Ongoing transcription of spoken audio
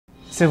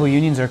Civil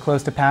unions are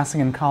close to passing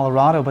in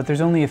Colorado, but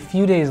there's only a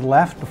few days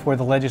left before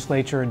the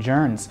legislature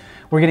adjourns.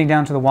 We're getting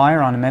down to the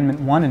wire on Amendment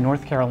 1 in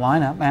North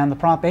Carolina, and the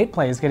Prop 8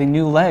 play is getting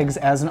new legs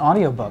as an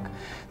audiobook.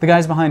 The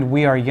guys behind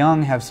We Are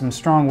Young have some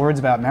strong words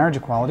about marriage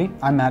equality.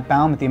 I'm Matt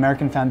Baum at the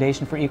American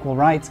Foundation for Equal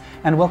Rights,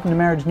 and welcome to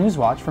Marriage News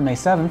Watch for May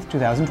 7th,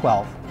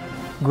 2012.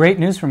 Great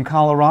news from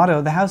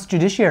Colorado. The House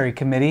Judiciary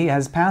Committee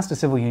has passed a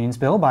civil unions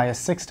bill by a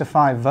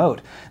 6-5 vote.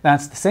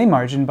 That's the same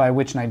margin by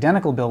which an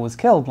identical bill was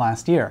killed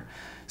last year.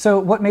 So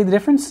what made the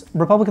difference?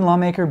 Republican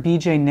lawmaker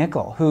B.J.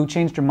 Nickel, who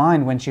changed her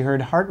mind when she heard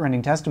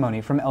heartrending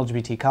testimony from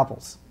LGBT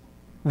couples.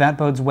 That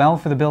bodes well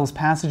for the bill's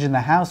passage in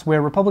the House,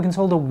 where Republicans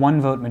hold a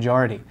one-vote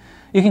majority.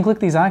 You can click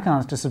these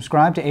icons to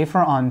subscribe to AFER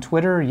on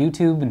Twitter,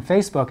 YouTube, and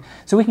Facebook,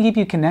 so we can keep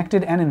you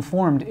connected and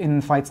informed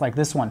in fights like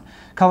this one.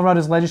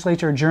 Colorado's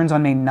legislature adjourns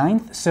on May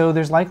 9th, so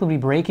there's likely to be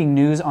breaking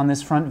news on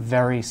this front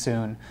very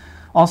soon.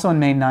 Also on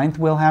May 9th,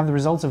 we'll have the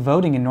results of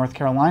voting in North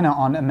Carolina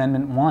on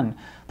Amendment 1.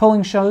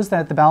 Polling shows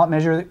that the ballot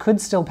measure could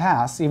still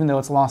pass, even though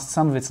it's lost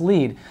some of its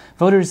lead.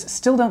 Voters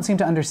still don't seem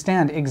to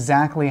understand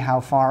exactly how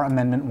far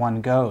Amendment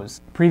 1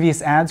 goes.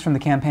 Previous ads from the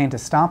campaign to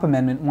stop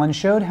Amendment 1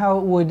 showed how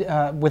it would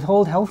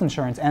withhold health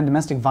insurance and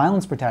domestic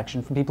violence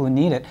protection from people who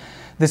need it.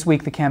 This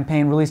week, the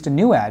campaign released a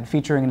new ad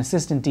featuring an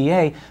assistant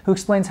DA who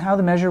explains how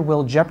the measure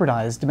will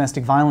jeopardize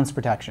domestic violence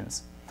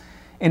protections.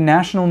 In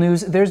national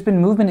news, there's been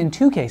movement in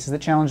two cases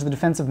that challenge the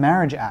Defense of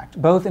Marriage Act.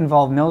 Both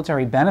involve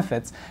military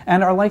benefits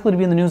and are likely to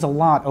be in the news a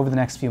lot over the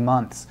next few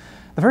months.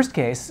 The first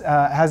case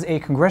has a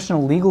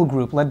congressional legal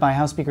group led by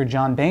House Speaker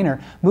John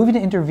Boehner moving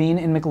to intervene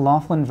in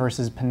McLaughlin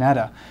versus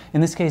Panetta. In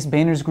this case,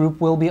 Boehner's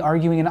group will be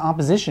arguing in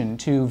opposition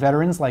to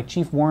veterans like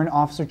Chief Warrant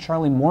Officer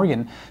Charlie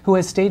Morgan, who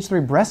has stage 3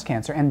 breast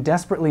cancer and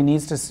desperately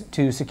needs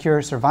to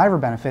secure survivor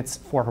benefits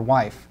for her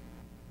wife.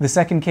 The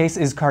second case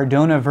is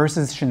Cardona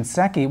versus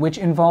Shinseki, which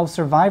involves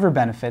survivor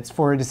benefits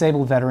for a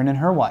disabled veteran and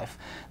her wife.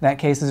 That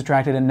case has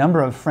attracted a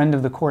number of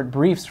friend-of-the-court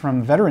briefs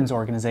from veterans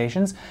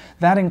organizations.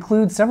 That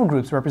includes several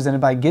groups represented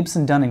by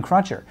Gibson, Dunn &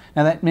 Crutcher.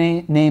 Now that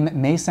name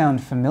may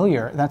sound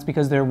familiar. That's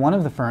because they're one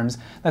of the firms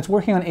that's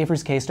working on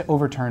AFER's case to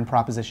overturn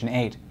Proposition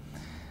 8.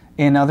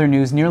 In other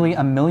news, nearly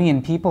 1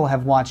 million people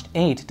have watched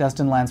 8,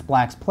 Dustin Lance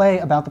Black's play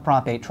about the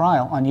Prop 8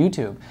 trial, on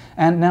YouTube.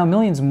 And now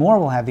millions more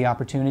will have the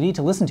opportunity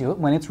to listen to it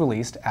when it's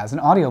released as an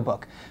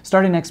audiobook.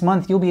 Starting next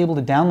month, you'll be able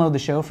to download the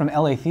show from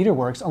LA Theater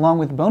Works along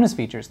with bonus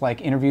features like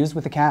interviews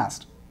with the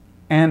cast.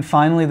 And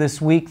finally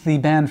this week, the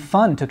band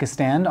Fun took a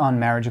stand on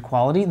marriage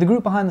equality. The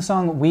group behind the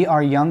song We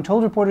Are Young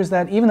told reporters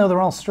that even though they're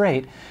all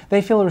straight,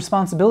 they feel a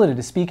responsibility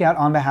to speak out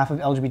on behalf of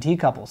LGBT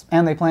couples,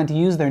 and they plan to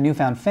use their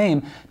newfound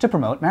fame to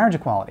promote marriage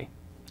equality.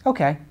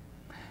 Okay.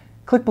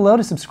 Click below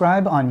to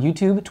subscribe on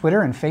YouTube,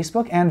 Twitter, and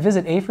Facebook, and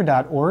visit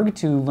afer.org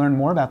to learn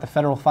more about the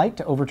federal fight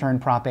to overturn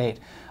Prop 8.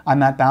 I'm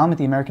Matt Baum at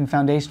the American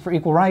Foundation for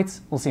Equal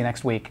Rights. We'll see you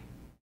next week.